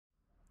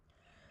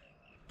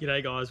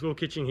G'day guys, Will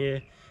Kitching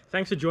here.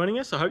 Thanks for joining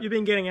us. I hope you've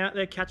been getting out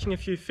there catching a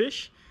few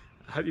fish.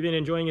 I hope you've been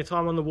enjoying your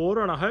time on the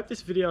water, and I hope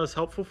this video is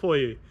helpful for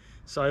you.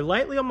 So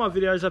lately on my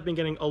videos I've been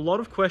getting a lot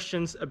of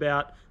questions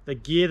about the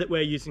gear that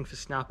we're using for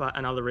snapper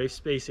and other reef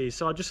species.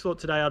 So I just thought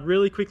today I'd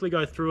really quickly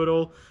go through it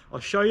all.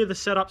 I'll show you the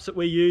setups that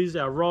we use,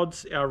 our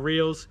rods, our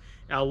reels,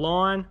 our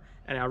line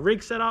and our rig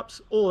setups,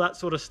 all that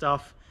sort of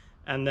stuff.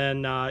 And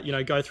then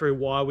go through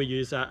why we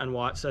use that and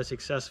why it's so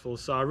successful.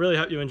 So I really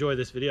hope you enjoy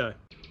this video.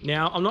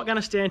 Now, I'm not going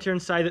to stand here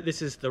and say that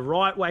this is the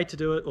right way to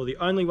do it or the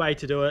only way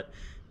to do it,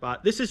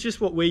 but this is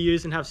just what we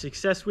use and have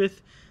success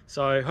with.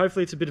 So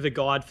hopefully it's a bit of a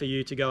guide for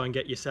you to go and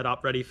get your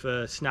setup ready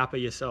for snapper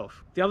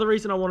yourself. The other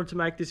reason I wanted to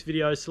make this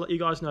video is to let you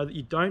guys know that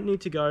you don't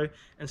need to go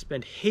and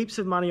spend heaps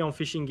of money on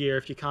fishing gear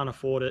if you can't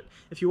afford it.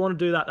 If you want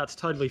to do that, that's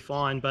totally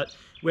fine, but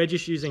we're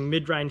just using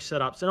mid-range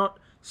setups. They're not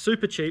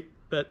super cheap,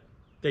 but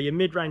they're your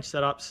mid-range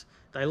setups.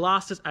 They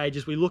last us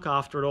ages, we look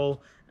after it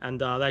all,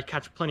 and they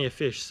catch plenty of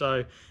fish.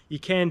 So you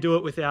can do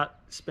it without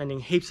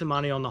spending heaps of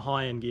money on the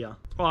high-end gear.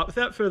 All right,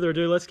 without further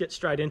ado, let's get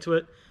straight into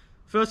it.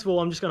 First of all,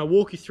 I'm just going to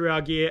walk you through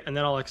our gear and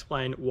then I'll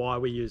explain why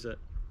we use it.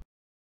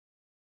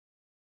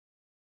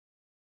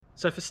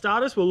 So for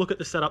starters, we'll look at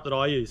the setup that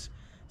I use.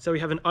 So we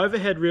have an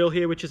overhead reel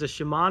here, which is a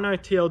Shimano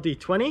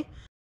TLD20.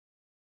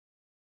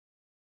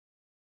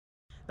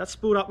 That's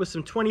spooled up with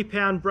some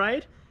 20-pound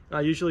braid. I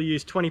usually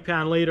use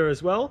 20-pound leader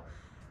as well.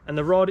 And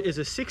the rod is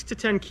a 6 to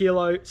 10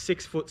 kilo,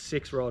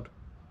 6'6" rod.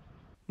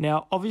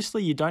 Now,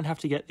 obviously you don't have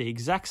to get the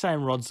exact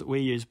same rods that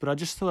we use, but I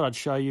just thought I'd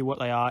show you what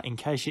they are in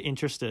case you're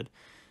interested.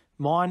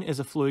 Mine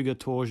is a Fluger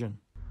torsion.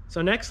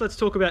 So next, let's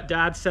talk about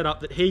Dad's setup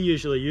that he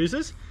usually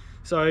uses.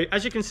 So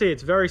as you can see,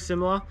 it's very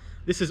similar.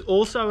 This is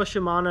also a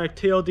Shimano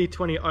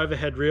TLD20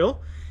 overhead reel.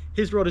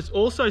 His rod is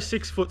also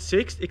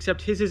 6'6",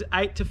 except his is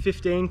 8 to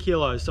 15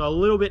 kilos, so a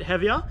little bit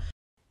heavier.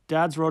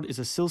 Dad's rod is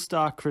a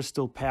Silstar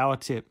Crystal power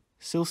tip.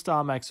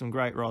 Silstar makes some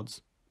great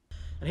rods.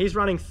 And he's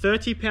running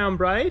 30-pound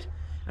braid,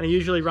 and he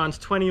usually runs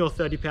 20 or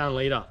 30-pound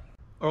leader.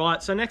 All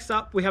right, so next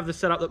up, we have the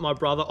setup that my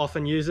brother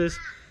often uses.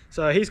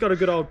 So he's got a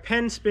good old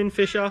Penn Spin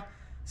Fisher,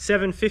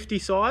 750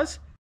 size.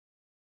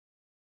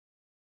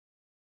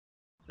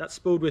 That's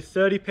spooled with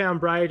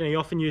 30-pound braid, and he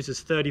often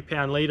uses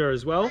 30-pound leader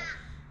as well.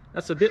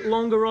 That's a bit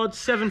longer rod,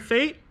 7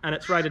 feet, and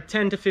it's rated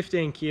 10 to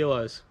 15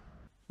 kilos.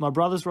 My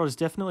brother's rod is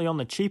definitely on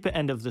the cheaper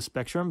end of the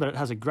spectrum, but it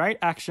has a great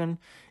action,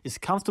 is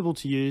comfortable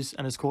to use,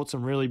 and has caught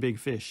some really big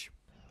fish.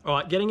 All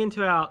right, getting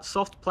into our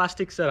soft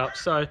plastic setup.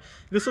 So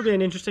this will be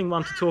an interesting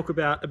one to talk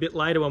about a bit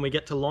later when we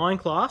get to line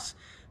class,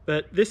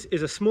 but this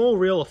is a small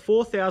reel, a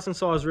 4,000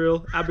 size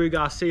reel, Abu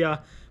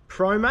Garcia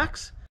Pro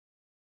Max.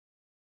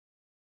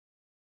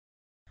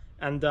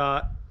 And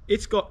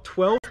it's got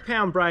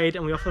 12-pound braid,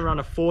 and we often run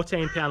a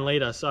 14-pound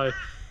leader. So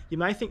you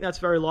may think that's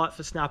very light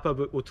for snapper,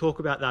 but we'll talk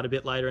about that a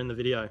bit later in the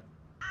video.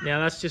 Now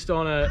that's just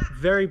on a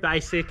very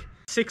basic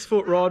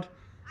 6-foot rod,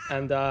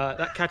 and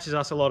that catches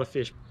us a lot of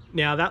fish.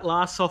 Now that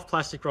last soft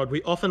plastic rod,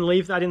 we often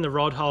leave that in the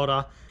rod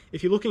holder.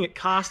 If you're looking at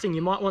casting,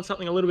 you might want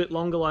something a little bit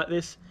longer like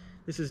this.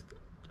 This is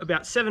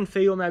about 7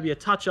 feet or maybe a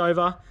touch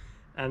over,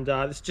 and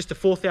it's just a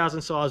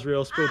 4,000 size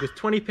reel spooled with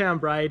 20-pound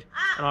braid,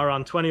 and I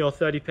run 20 or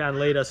 30-pound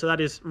leader, so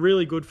that is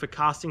really good for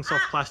casting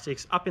soft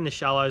plastics up in the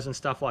shallows and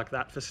stuff like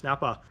that for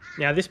snapper.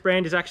 Now this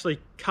brand is actually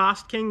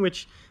Cast King,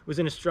 which was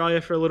in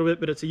Australia for a little bit,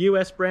 but it's a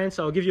US brand,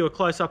 so I'll give you a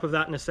close-up of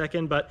that in a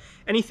second. But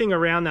anything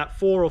around that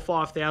 4,000 or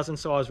 5,000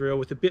 size reel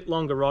with a bit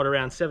longer rod,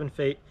 around 7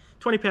 feet,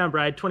 20-pound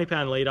braid,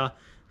 20-pound leader,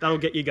 that'll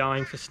get you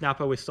going for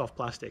snapper with soft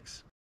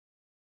plastics.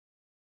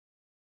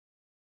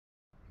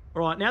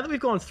 All right, now that we've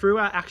gone through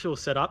our actual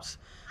setups,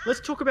 let's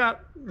talk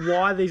about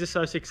why these are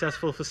so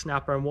successful for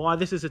snapper and why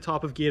this is the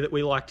type of gear that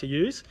we like to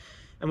use.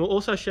 And we'll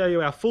also show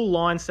you our full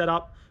line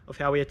setup of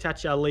how we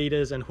attach our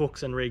leaders and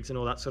hooks and rigs and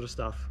all that sort of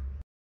stuff.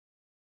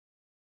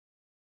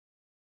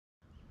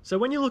 So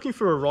when you're looking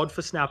for a rod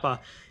for snapper,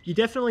 you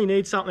definitely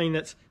need something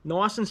that's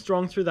nice and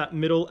strong through that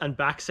middle and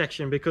back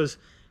section, because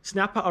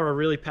snapper are a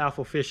really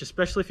powerful fish,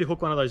 especially if you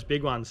hook one of those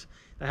big ones.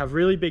 They have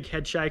really big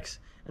head shakes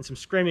and some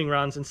screaming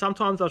runs, and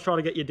sometimes they'll try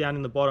to get you down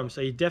in the bottom,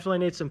 so you definitely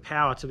need some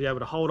power to be able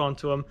to hold on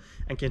to them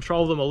and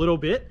control them a little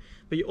bit.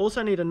 But you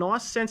also need a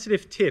nice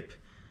sensitive tip,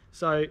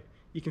 so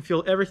you can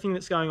feel everything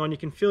that's going on, you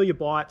can feel your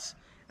bites,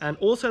 and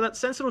also that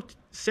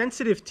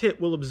sensitive tip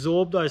will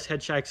absorb those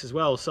head shakes as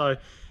well. So,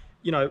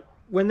 you know,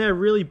 when they're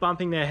really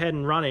bumping their head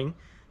and running,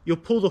 you'll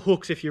pull the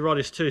hooks if your rod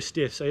is too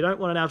stiff, so you don't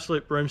want an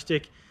absolute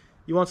broomstick.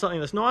 You want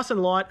something that's nice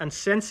and light and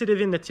sensitive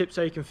in the tip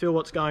so you can feel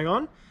what's going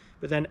on.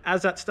 But then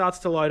as that starts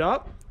to load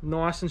up,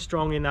 nice and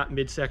strong in that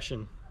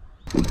midsection.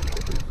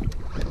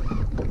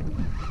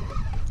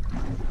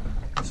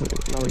 So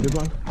another good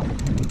one.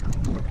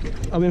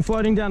 I've been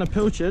floating down a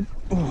pilchard.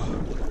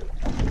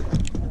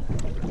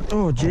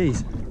 Oh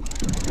geez.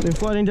 Been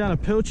floating down a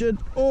pilchard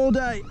all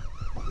day.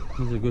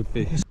 This is a good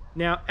fish.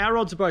 Now our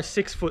rods are both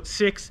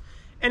 6'6".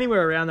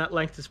 Anywhere around that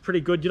length is pretty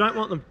good. You don't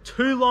want them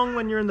too long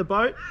when you're in the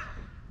boat,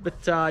 but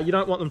you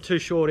don't want them too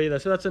short either.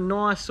 So that's a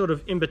nice sort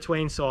of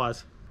in-between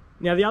size.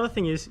 Now the other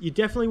thing is you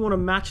definitely want to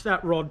match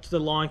that rod to the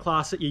line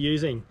class that you're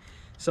using.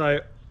 So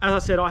as I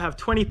said, I have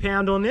 20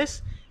 pound on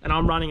this and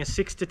I'm running a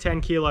 6 to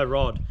 10 kilo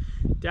rod.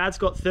 Dad's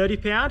got 30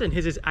 pound and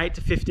his is 8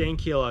 to 15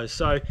 kilos.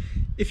 So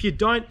if you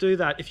don't do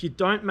that, if you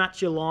don't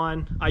match your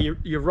line,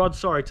 your rod,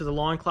 sorry, to the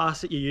line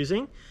class that you're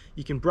using,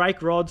 you can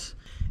break rods.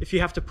 If you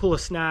have to pull a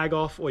snag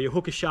off or you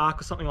hook a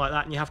shark or something like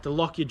that and you have to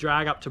lock your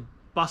drag up to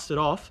bust it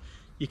off,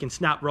 you can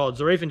snap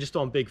rods, or even just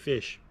on big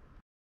fish.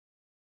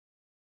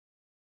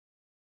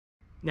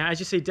 Now, as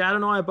you see, Dad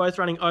and I are both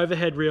running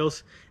overhead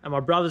reels and my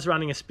brother's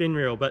running a spin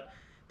reel, but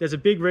there's a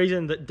big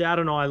reason that Dad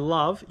and I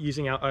love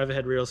using our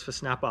overhead reels for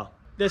snapper.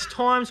 There's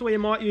times where you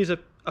might use a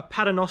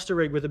paternoster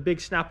rig with a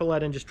big snapper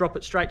lead and just drop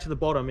it straight to the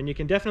bottom, and you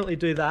can definitely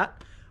do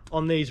that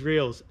on these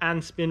reels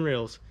and spin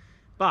reels.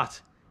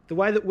 But the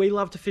way that we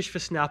love to fish for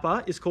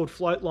snapper is called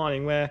float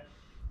lining, where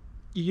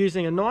you're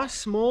using a nice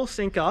small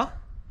sinker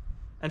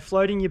and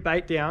floating your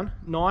bait down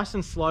nice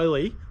and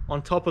slowly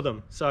on top of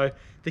them. So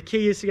the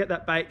key is to get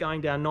that bait going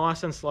down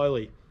nice and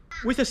slowly.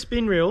 With a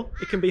spin reel,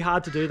 it can be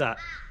hard to do that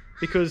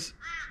because,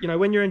 you know,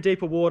 when you're in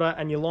deeper water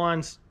and your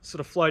line's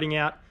sort of floating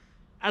out,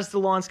 as the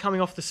line's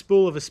coming off the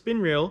spool of a spin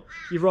reel,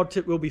 your rod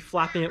tip will be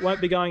flapping, it won't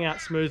be going out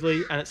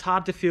smoothly, and it's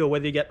hard to feel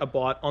whether you get a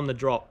bite on the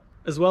drop.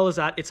 As well as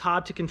that, it's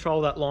hard to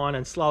control that line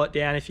and slow it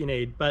down if you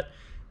need. But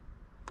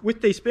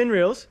with these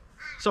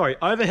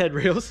overhead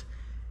reels,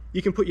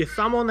 you can put your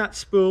thumb on that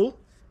spool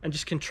and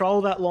just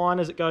control that line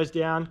as it goes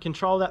down,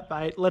 control that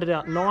bait, let it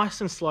out nice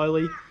and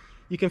slowly.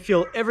 You can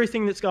feel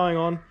everything that's going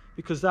on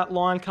because that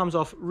line comes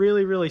off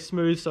really, really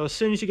smooth. So as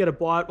soon as you get a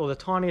bite or the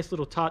tiniest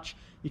little touch,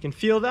 you can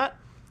feel that.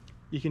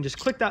 You can just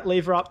click that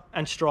lever up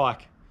and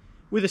strike.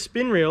 With a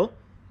spin reel,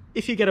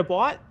 if you get a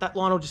bite, that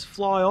line will just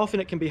fly off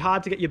and it can be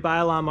hard to get your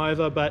bail arm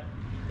over, but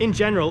in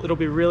general, it'll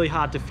be really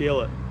hard to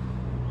feel it.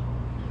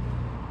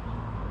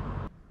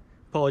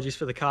 Apologies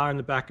for the car in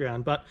the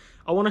background, but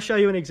I want to show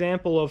you an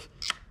example of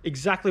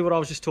exactly what I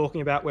was just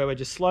talking about, where we're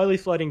just slowly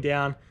floating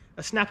down,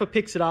 a snapper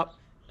picks it up,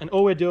 and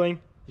all we're doing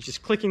is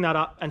just clicking that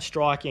up and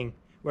striking.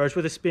 Whereas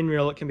with a spin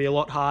reel, it can be a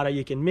lot harder.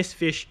 You can miss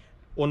fish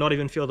or not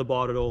even feel the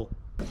bite at all.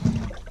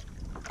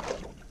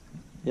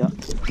 Yeah.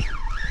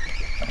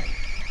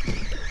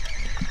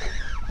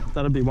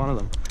 That'll be one of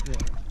them.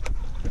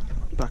 Yeah.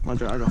 Back my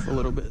drag off a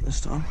little bit this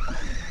time.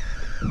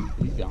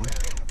 He's going.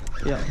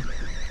 Yeah.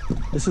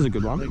 This is a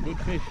good one. They're good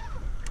fish.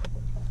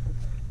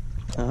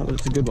 But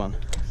it's a good one.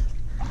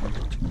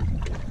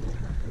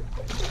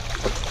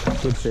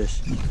 Good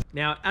fish.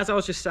 Now, as I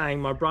was just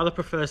saying, my brother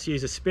prefers to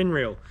use a spin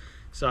reel.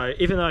 So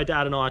even though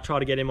Dad and I try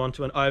to get him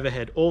onto an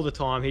overhead all the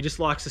time, he just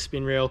likes a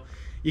spin reel.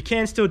 You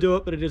can still do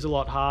it, but it is a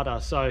lot harder.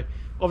 So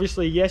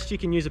obviously, yes, you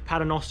can use a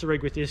paternoster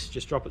rig with this,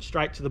 just drop it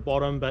straight to the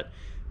bottom. But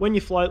when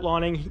you're float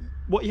lining,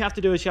 what you have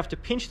to do is you have to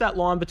pinch that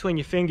line between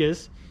your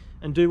fingers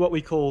and do what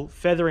we call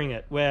feathering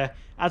it, where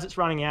as it's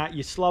running out,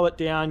 you slow it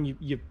down,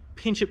 you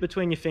pinch it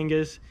between your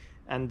fingers,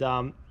 and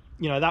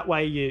you know, that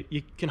way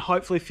you can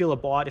hopefully feel a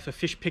bite if a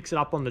fish picks it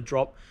up on the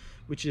drop,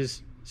 which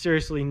is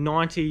seriously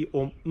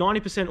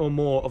 90% or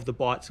more of the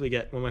bites we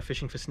get when we're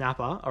fishing for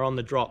snapper are on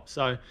the drop.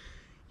 So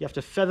you have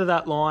to feather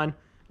that line,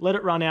 let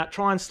it run out,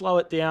 try and slow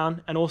it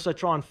down, and also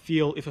try and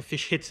feel if a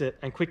fish hits it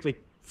and quickly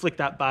flick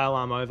that bail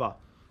arm over.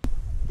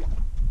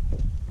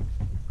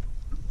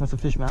 That's a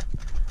fish, Matt.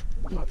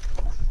 No.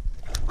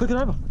 Click it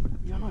over.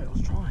 Yeah, no, I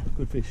was trying.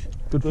 Good fish.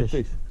 Good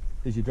fish.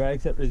 Is your drag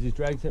set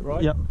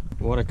right? Yep.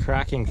 What a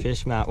cracking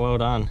fish, Matt. Well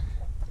done.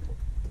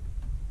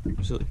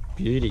 Absolute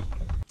beauty.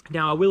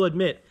 Now, I will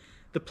admit,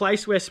 the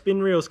place where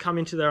spin reels come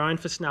into their own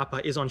for snapper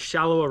is on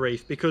shallower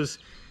reef, because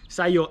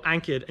say you're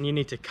anchored and you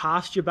need to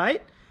cast your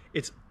bait,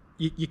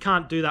 you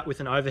can't do that with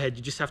an overhead.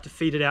 You just have to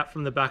feed it out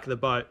from the back of the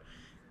boat.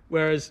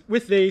 Whereas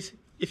with these,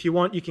 if you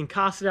want, you can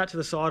cast it out to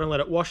the side and let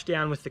it wash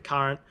down with the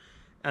current,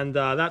 and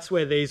that's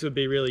where these would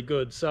be really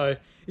good. So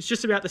it's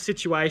just about the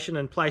situation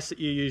and place that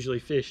you usually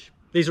fish.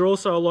 These are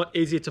also a lot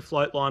easier to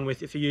float line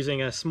with if you're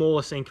using a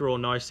smaller sinker or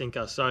no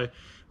sinker. So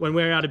when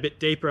we're out a bit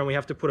deeper and we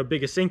have to put a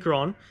bigger sinker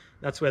on,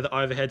 that's where the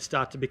overheads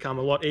start to become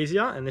a lot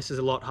easier, and this is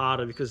a lot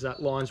harder because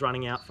that line's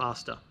running out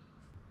faster.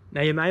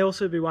 Now, you may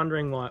also be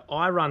wondering why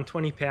I run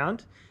 20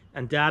 pound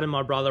and Dad and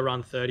my brother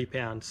run 30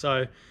 pound.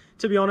 So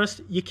to be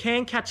honest, you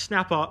can catch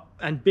snapper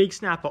and big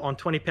snapper on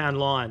 20 pound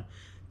line.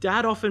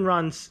 Dad often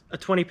runs a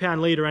 20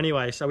 pound leader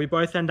anyway, so we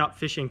both end up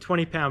fishing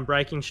 20 pound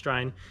breaking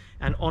strain,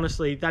 and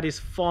honestly, that is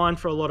fine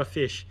for a lot of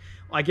fish.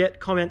 I get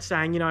comments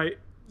saying, you know,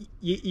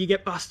 you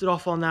get busted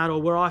off on that,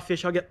 or where I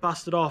fish, I get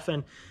busted off.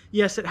 And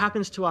yes, it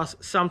happens to us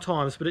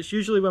sometimes, but it's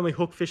usually when we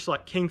hook fish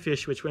like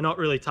kingfish, which we're not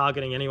really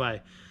targeting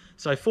anyway.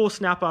 So for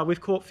snapper, we've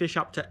caught fish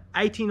up to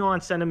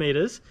 89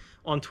 centimeters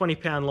on 20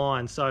 pound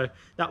line. So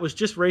that was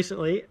just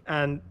recently,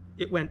 and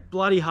it went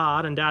bloody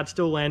hard, and Dad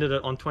still landed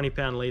it on 20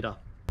 pound leader.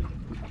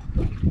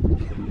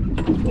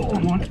 Oh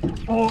my,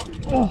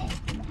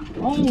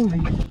 holy,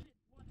 what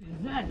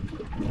is that?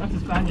 That's a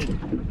Spaniard,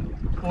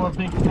 or a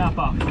big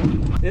snapper.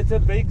 It's a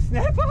big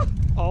snapper?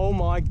 Oh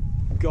my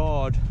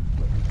God.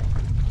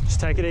 Just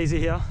take it easy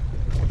here.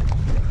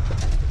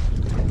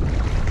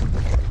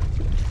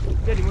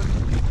 Get him with.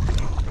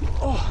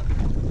 Oh,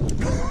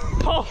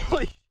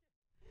 holy.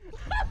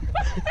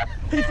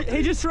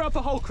 He just threw up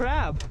a whole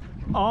crab.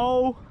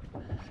 Oh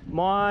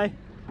my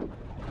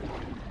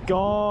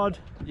God.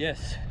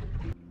 Yes.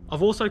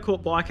 I've also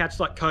caught bycatch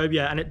like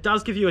cobia, and it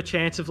does give you a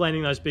chance of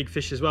landing those big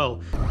fish as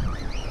well.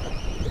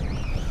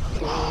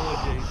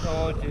 Oh geez,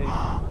 oh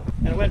geez.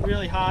 And it went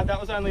really hard. That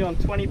was only on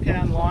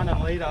 20-pound line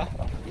and leader.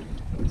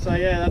 So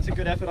yeah, that's a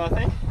good effort, I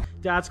think.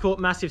 Dad's caught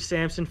massive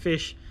Samson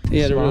fish. He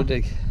had a real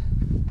dig.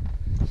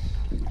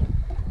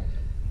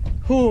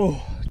 Whew.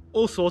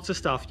 All sorts of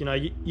stuff, you know,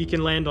 you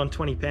can land on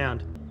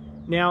 20-pound.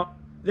 Now,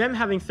 them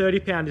having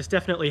 30-pound is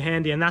definitely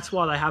handy, and that's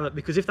why they have it,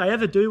 because if they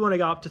ever do want to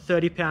go up to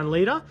 30-pound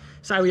leader,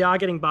 say we are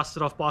getting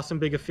busted off by some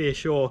bigger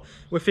fish, or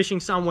we're fishing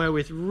somewhere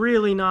with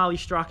really gnarly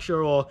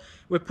structure, or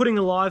we're putting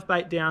a live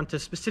bait down to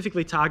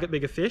specifically target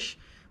bigger fish,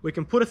 we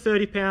can put a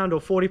 30-pound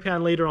or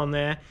 40-pound leader on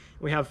there.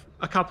 We have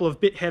a couple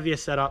of bit heavier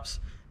setups,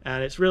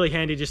 and it's really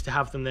handy just to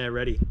have them there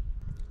ready.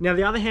 Now,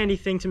 the other handy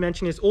thing to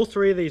mention is all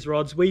three of these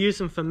rods, we use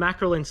them for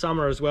mackerel in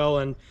summer as well,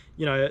 and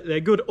you know, they're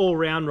good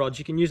all-round rods.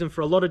 You can use them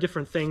for a lot of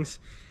different things,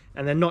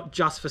 and they're not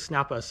just for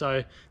snapper.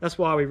 So that's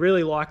why we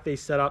really like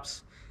these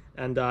setups.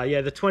 And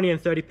yeah, the 20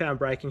 and 30-pound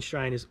breaking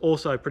strain is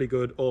also pretty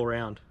good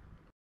all-round.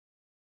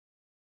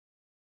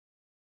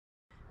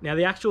 Now,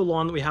 the actual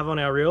line that we have on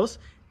our reels,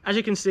 as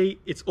you can see,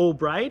 it's all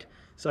braid.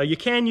 So you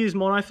can use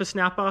mono for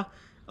snapper.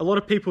 A lot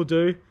of people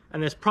do,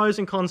 and there's pros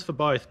and cons for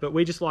both, but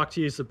we just like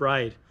to use the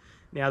braid.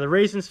 Now, the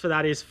reasons for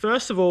that is,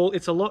 first of all,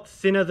 it's a lot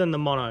thinner than the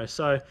mono.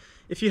 So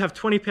if you have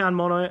 20-pound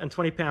mono and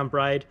 20-pound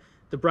braid,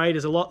 the braid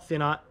is a lot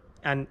thinner,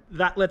 and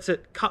that lets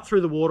it cut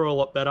through the water a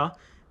lot better,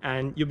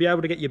 and you'll be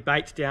able to get your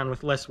baits down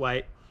with less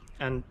weight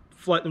and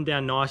float them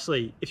down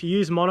nicely. If you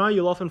use mono,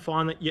 you'll often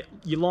find that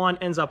your line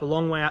ends up a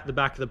long way out the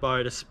back of the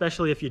boat,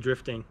 especially if you're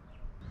drifting.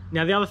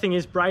 Now, the other thing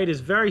is braid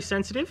is very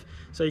sensitive,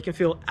 so you can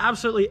feel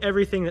absolutely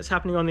everything that's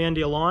happening on the end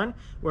of your line,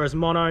 whereas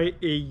mono,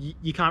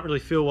 you can't really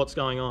feel what's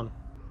going on.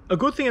 A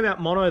good thing about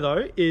mono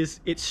though is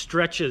it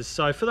stretches.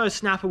 So for those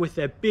snapper with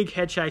their big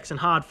head shakes and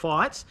hard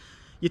fights,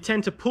 you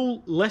tend to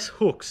pull less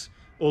hooks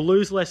or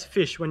lose less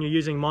fish when you're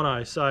using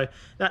mono. So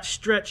that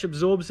stretch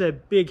absorbs their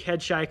big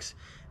head shakes,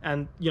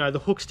 and you know, the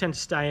hooks tend to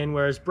stay in,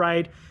 whereas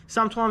braid,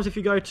 sometimes if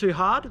you go too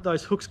hard,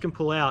 those hooks can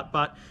pull out,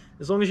 but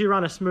as long as you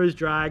run a smooth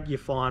drag, you're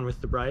fine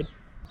with the braid.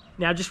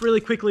 Now, just really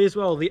quickly as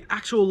well, the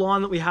actual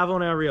line that we have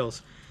on our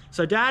reels.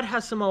 So Dad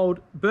has some old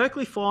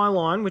Berkeley Fire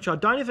line, which I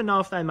don't even know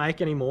if they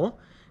make anymore.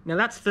 Now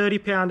that's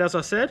 30-pound, as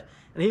I said,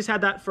 and he's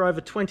had that for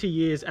over 20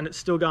 years and it's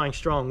still going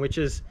strong, which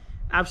is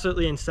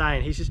absolutely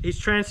insane. He's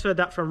transferred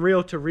that from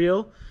reel to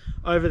reel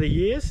over the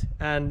years,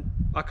 and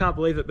I can't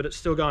believe it, but it's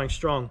still going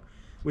strong.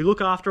 We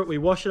look after it, we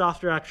wash it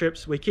after our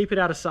trips, we keep it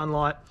out of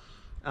sunlight,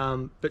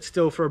 but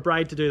still, for a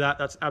braid to do that,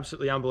 that's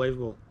absolutely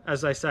unbelievable.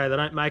 As they say, they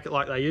don't make it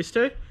like they used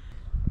to.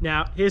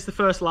 Now, here's the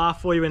first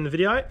laugh for you in the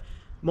video.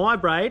 My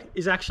braid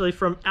is actually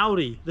from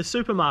Aldi, the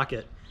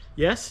supermarket.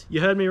 Yes, you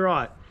heard me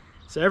right.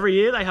 So every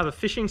year they have a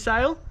fishing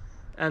sale,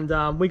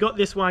 and we got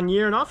this one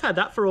year, and I've had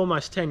that for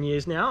almost 10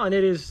 years now, and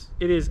it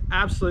is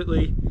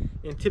absolutely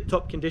in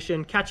tip-top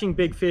condition, catching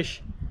big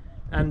fish,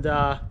 and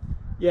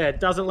yeah, it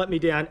doesn't let me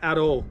down at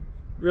all.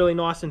 Really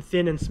nice and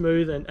thin and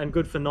smooth and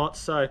good for knots.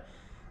 So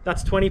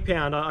that's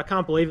 20-pound. I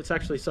can't believe it's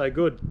actually so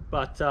good,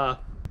 but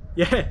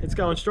yeah, it's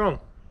going strong.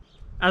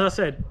 As I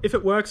said, if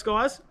it works,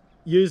 guys,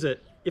 use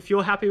it. If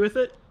you're happy with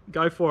it,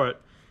 go for it.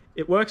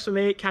 It works for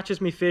me, it catches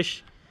me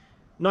fish.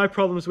 No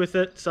problems with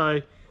it.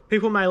 So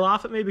people may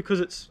laugh at me because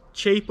it's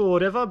cheap or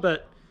whatever,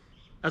 but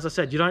as I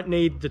said, you don't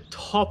need the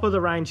top of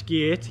the range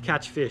gear to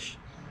catch fish.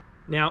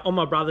 Now on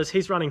my brother's,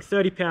 he's running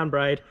 30-pound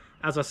braid,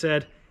 as I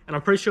said, and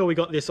I'm pretty sure we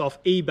got this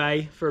off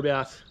eBay for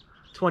about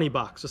 20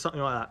 bucks or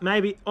something like that.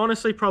 Maybe,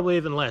 honestly, probably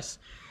even less.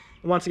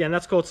 And once again,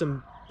 that's caught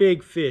some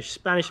big fish,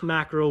 Spanish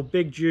mackerel,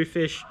 big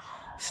jewfish,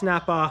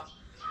 snapper,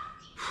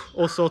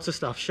 all sorts of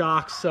stuff,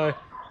 sharks. So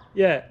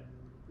yeah,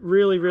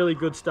 really, really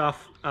good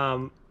stuff.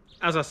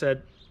 As I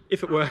said,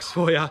 if it works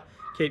for you,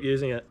 keep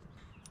using it.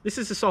 This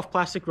is the soft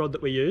plastic rod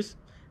that we use,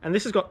 and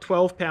this has got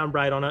 12-pound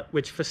braid on it,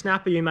 which for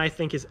snapper you may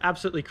think is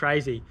absolutely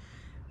crazy.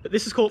 But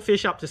this has caught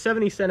fish up to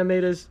 70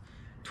 centimeters,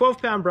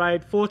 12-pound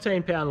braid,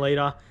 14-pound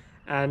leader,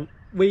 and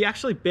we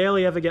actually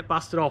barely ever get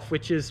busted off,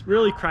 which is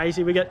really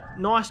crazy. We get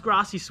nice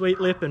grassy sweet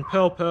lip and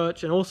pearl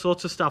perch and all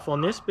sorts of stuff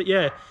on this, but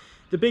yeah,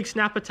 the big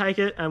snapper take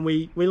it, and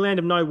we land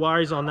them no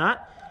worries on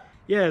that.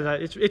 Yeah,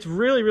 it's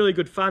really, really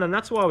good fun, and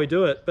that's why we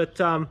do it. But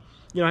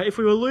you know, if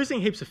we were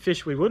losing heaps of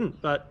fish, we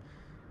wouldn't, but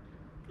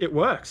it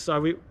works.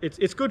 So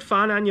it's good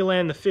fun, and you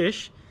land the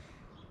fish.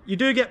 You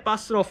do get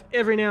busted off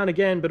every now and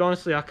again, but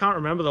honestly, I can't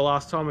remember the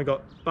last time we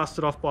got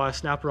busted off by a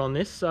snapper on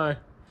this. So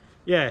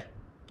yeah,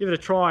 give it a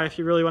try if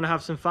you really want to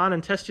have some fun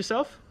and test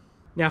yourself.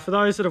 Now, for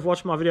those that have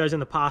watched my videos in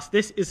the past,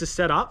 this is the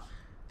setup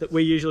that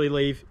we usually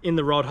leave in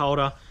the rod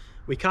holder.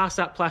 We cast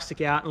that plastic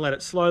out and let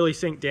it slowly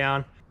sink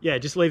down. Yeah,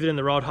 just leave it in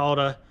the rod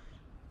holder,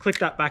 click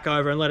that back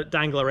over and let it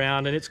dangle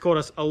around, and it's caught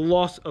us a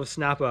lot of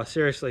snapper.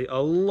 Seriously, a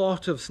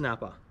lot of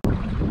snapper.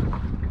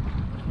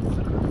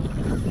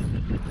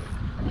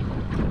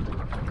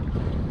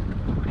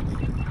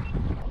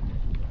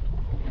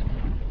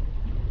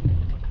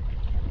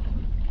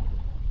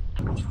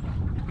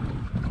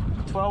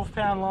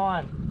 12-pound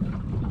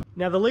line.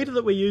 Now the leader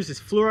that we use is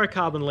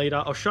fluorocarbon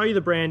leader. I'll show you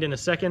the brand in a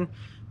second,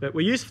 but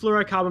we use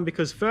fluorocarbon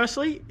because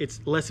firstly,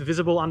 it's less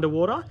visible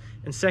underwater,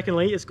 and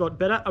secondly, it's got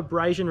better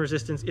abrasion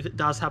resistance if it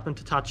does happen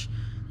to touch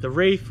the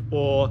reef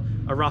or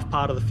a rough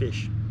part of the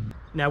fish.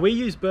 Now we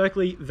use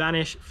Berkeley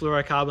Vanish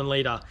fluorocarbon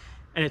leader,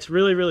 and it's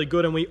really, really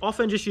good, and we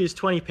often just use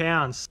 20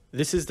 pounds.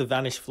 This is the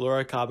Vanish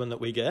fluorocarbon that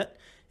we get.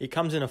 It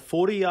comes in a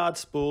 40-yard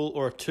spool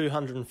or a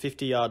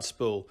 250-yard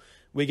spool.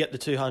 We get the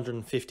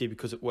 250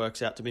 because it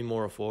works out to be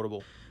more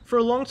affordable. For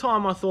a long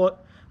time I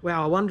thought,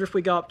 wow, I wonder if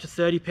we go up to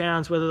 30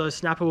 pounds whether those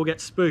snapper will get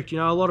spooked. You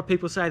know, a lot of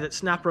people say that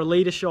snapper are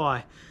leader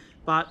shy,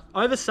 but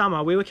over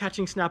summer we were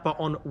catching snapper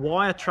on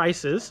wire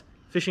traces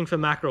fishing for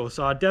mackerel,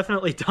 so I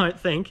definitely don't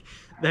think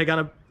they're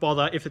going to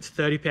bother if it's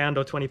 30-pound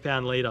or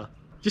 20-pound leader.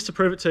 Just to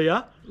prove it to you,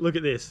 look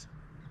at this.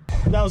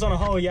 That was on a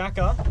whole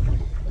yakka.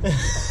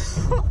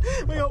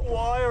 We got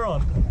wire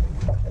on.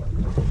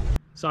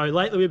 So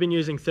lately we've been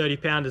using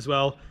 30-pound as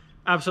well.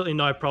 Absolutely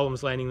no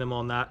problems landing them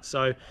on that.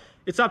 So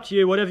it's up to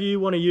you, whatever you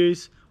want to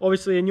use.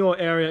 Obviously in your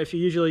area, if you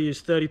usually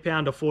use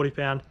 30-pound or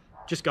 40-pound,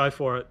 just go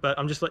for it. But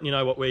I'm just letting you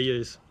know what we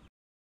use.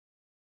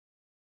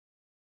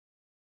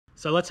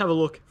 So let's have a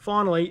look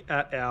finally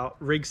at our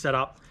rig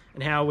setup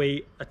and how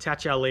we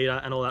attach our leader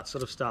and all that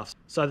sort of stuff.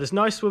 So there's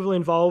no swivel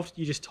involved.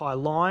 You just tie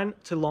line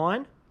to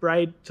line,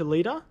 braid to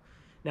leader.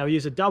 Now we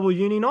use a double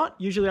uni knot,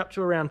 usually up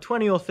to around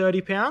 20 or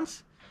 30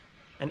 pounds.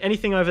 And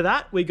anything over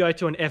that, we go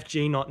to an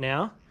FG knot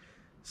now.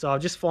 So I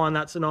just find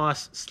that's a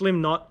nice slim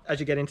knot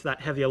as you get into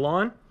that heavier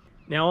line.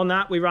 Now on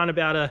that, we run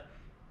about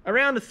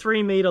around a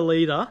 3-meter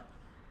leader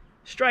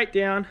straight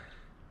down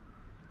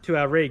to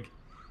our rig.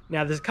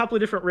 Now there's a couple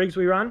of different rigs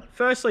we run.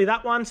 Firstly,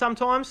 that one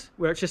sometimes,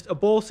 where it's just a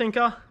ball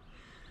sinker.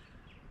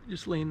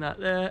 Just lean that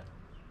there.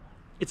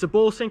 It's a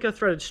ball sinker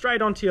threaded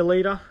straight onto your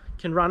leader.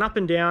 Can run up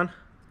and down.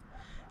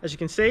 As you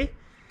can see,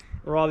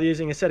 we're either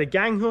using a set of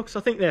gang hooks. I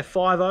think they're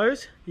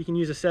 5/0s. You can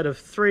use a set of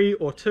 3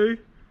 or 2.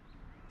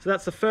 So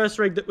that's the first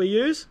rig that we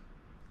use.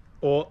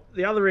 Or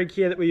the other rig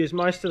here that we use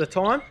most of the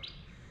time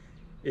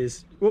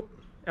is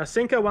our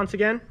sinker once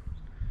again,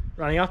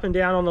 running up and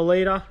down on the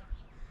leader,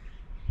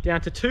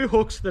 down to 2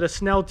 hooks that are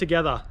snelled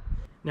together.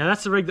 Now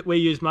that's the rig that we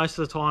use most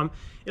of the time.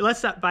 It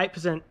lets that bait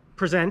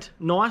present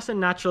nice and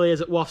naturally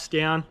as it wafts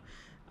down.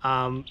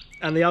 And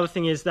the other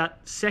thing is that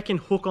second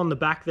hook on the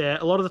back there,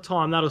 a lot of the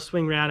time that'll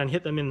swing around and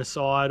hit them in the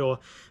side, or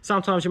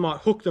sometimes you might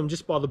hook them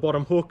just by the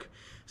bottom hook.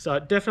 So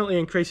it definitely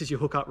increases your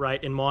hookup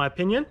rate in my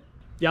opinion.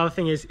 The other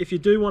thing is, if you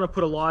do want to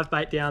put a live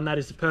bait down, that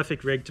is the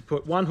perfect rig to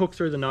put one hook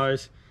through the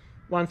nose,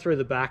 one through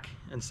the back,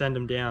 and send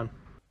them down.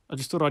 I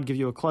just thought I'd give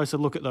you a closer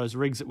look at those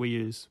rigs that we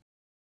use.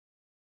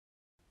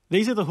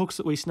 These are the hooks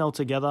that we snell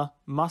together,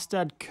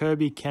 Mustad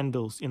Kirby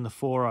Kendalls in the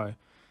 4/0.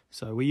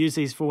 So we use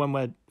these for when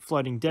we're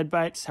floating dead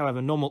baits.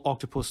 However, normal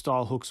octopus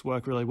style hooks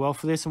work really well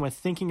for this, and we're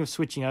thinking of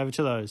switching over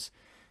to those.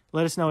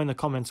 Let us know in the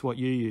comments what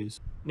you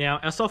use. Now,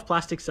 our soft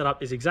plastic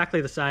setup is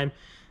exactly the same.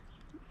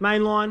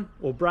 Mainline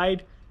or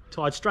braid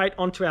tied straight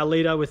onto our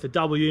leader with a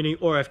double uni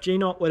or FG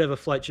knot, whatever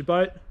floats your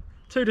boat.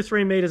 2 to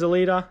 3 meters a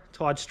leader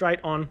tied straight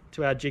on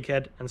to our jig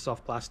head and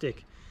soft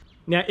plastic.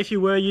 Now, if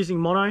you were using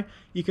mono,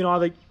 you can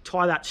either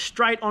tie that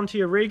straight onto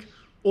your rig,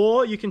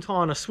 or you can tie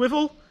on a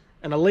swivel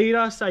and a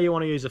leader. Say you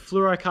want to use a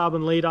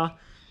fluorocarbon leader,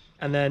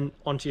 and then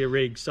onto your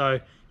rig. So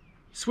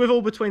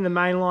swivel between the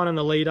main line and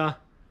the leader,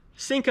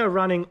 sinker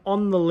running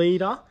on the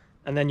leader,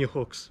 and then your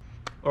hooks.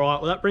 All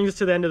right, well that brings us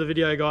to the end of the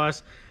video,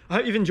 guys. I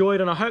hope you've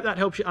enjoyed, and I hope that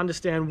helps you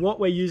understand what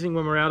we're using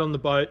when we're out on the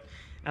boat,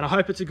 and I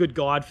hope it's a good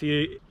guide for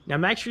you. Now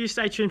make sure you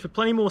stay tuned for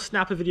plenty more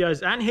snapper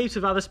videos and heaps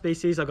of other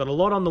species. I've got a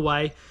lot on the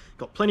way,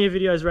 got plenty of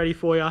videos ready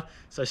for you,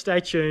 so stay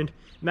tuned.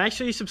 Make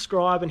sure you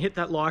subscribe and hit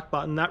that like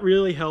button. That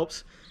really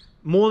helps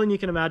more than you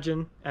can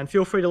imagine, and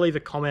feel free to leave a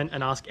comment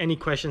and ask any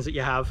questions that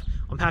you have.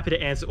 I'm happy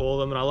to answer all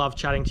of them, and I love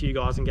chatting to you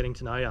guys and getting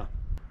to know you.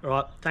 All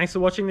right, thanks for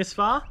watching this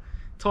far.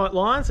 Tight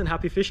lines and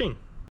happy fishing.